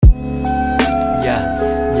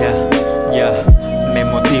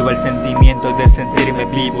sentimiento de sentirme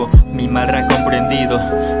vivo. Mi madre ha comprendido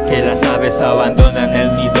que las aves abandonan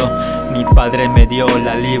el nido. Mi padre me dio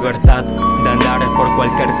la libertad de andar por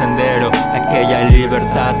cualquier sendero, aquella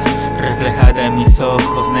libertad reflejada en mis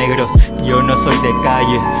ojos negros. Yo no soy de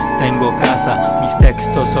calle, tengo casa, mis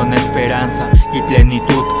textos son esperanza y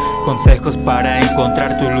plenitud, consejos para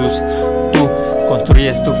encontrar tu luz. Tú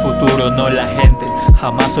construyes tu futuro, no la gente.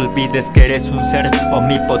 Jamás olvides que eres un ser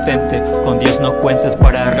omnipotente. Con Dios no cuentes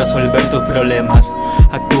para resolver tus problemas.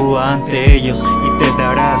 Actúa ante ellos y te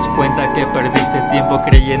darás cuenta que perdiste tiempo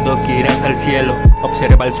creyendo que irás al cielo.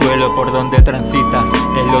 Observa el suelo por donde transitas.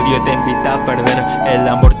 El odio te invita a perder, el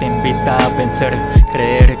amor te invita a vencer.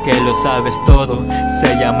 Creer que lo sabes todo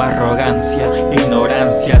se llama arrogancia,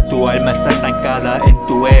 ignorancia. Tu alma está estancada en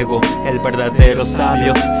tu ego. El verdadero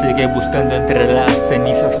sabio sigue buscando entre las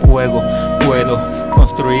cenizas fuego. Puedo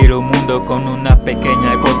construir un mundo con una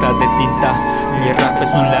pequeña gota de tinta. Mi rap es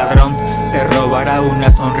un ladrón, te robará una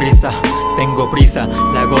sonrisa. Tengo prisa,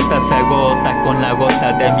 la gota se agota con la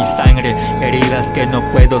gota de mi sangre. Heridas que no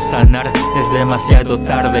puedo sanar, es demasiado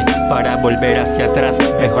tarde para volver hacia atrás.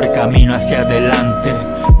 Mejor camino hacia adelante.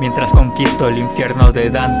 Mientras conquisto el infierno de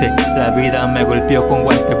Dante, la vida me golpeó con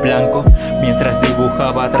guante blanco. Mientras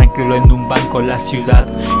dibujaba tranquilo en un banco la ciudad,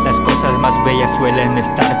 las cosas más bellas suelen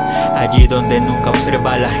estar allí donde nunca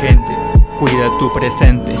observa a la gente. Cuida tu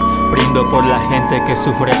presente, brindo por la gente que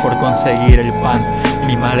sufre por conseguir el pan.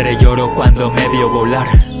 Mi madre lloró cuando me vio volar.